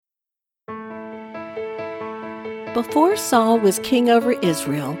Before Saul was king over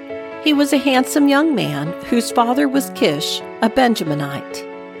Israel, he was a handsome young man whose father was Kish, a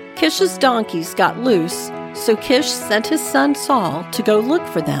Benjaminite. Kish's donkeys got loose, so Kish sent his son Saul to go look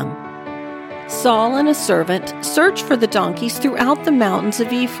for them. Saul and a servant searched for the donkeys throughout the mountains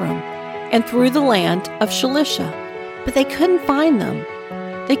of Ephraim and through the land of Shalisha, but they couldn't find them.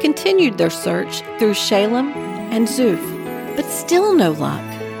 They continued their search through Shalem and Zuph, but still no luck.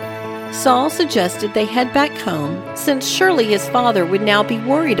 Saul suggested they head back home, since surely his father would now be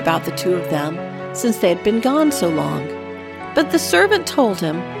worried about the two of them, since they had been gone so long. But the servant told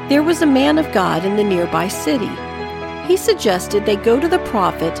him there was a man of God in the nearby city. He suggested they go to the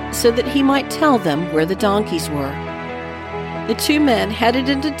prophet so that he might tell them where the donkeys were. The two men headed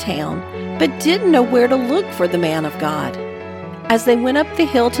into town, but didn't know where to look for the man of God. As they went up the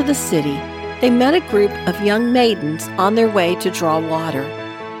hill to the city, they met a group of young maidens on their way to draw water.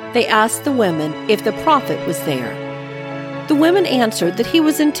 They asked the women if the prophet was there. The women answered that he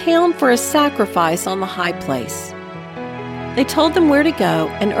was in town for a sacrifice on the high place. They told them where to go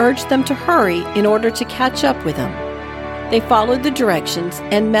and urged them to hurry in order to catch up with him. They followed the directions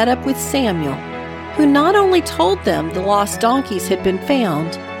and met up with Samuel, who not only told them the lost donkeys had been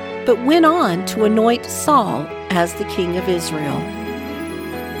found, but went on to anoint Saul as the king of Israel.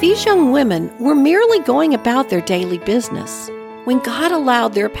 These young women were merely going about their daily business. When God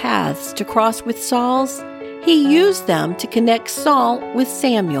allowed their paths to cross with Saul's, he used them to connect Saul with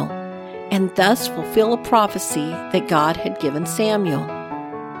Samuel, and thus fulfill a prophecy that God had given Samuel.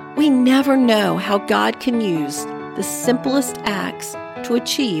 We never know how God can use the simplest acts to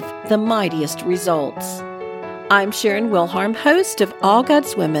achieve the mightiest results. I'm Sharon Wilharm, host of All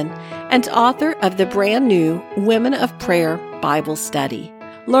God's Women and author of the brand new Women of Prayer Bible Study.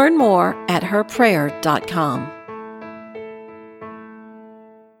 Learn more at herprayer.com.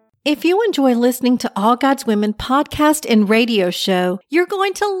 If you enjoy listening to All God's Women podcast and radio show, you're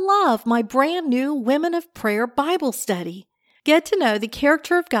going to love my brand new Women of Prayer Bible study. Get to know the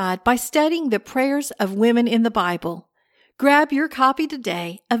character of God by studying the prayers of women in the Bible. Grab your copy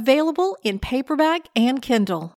today, available in paperback and Kindle.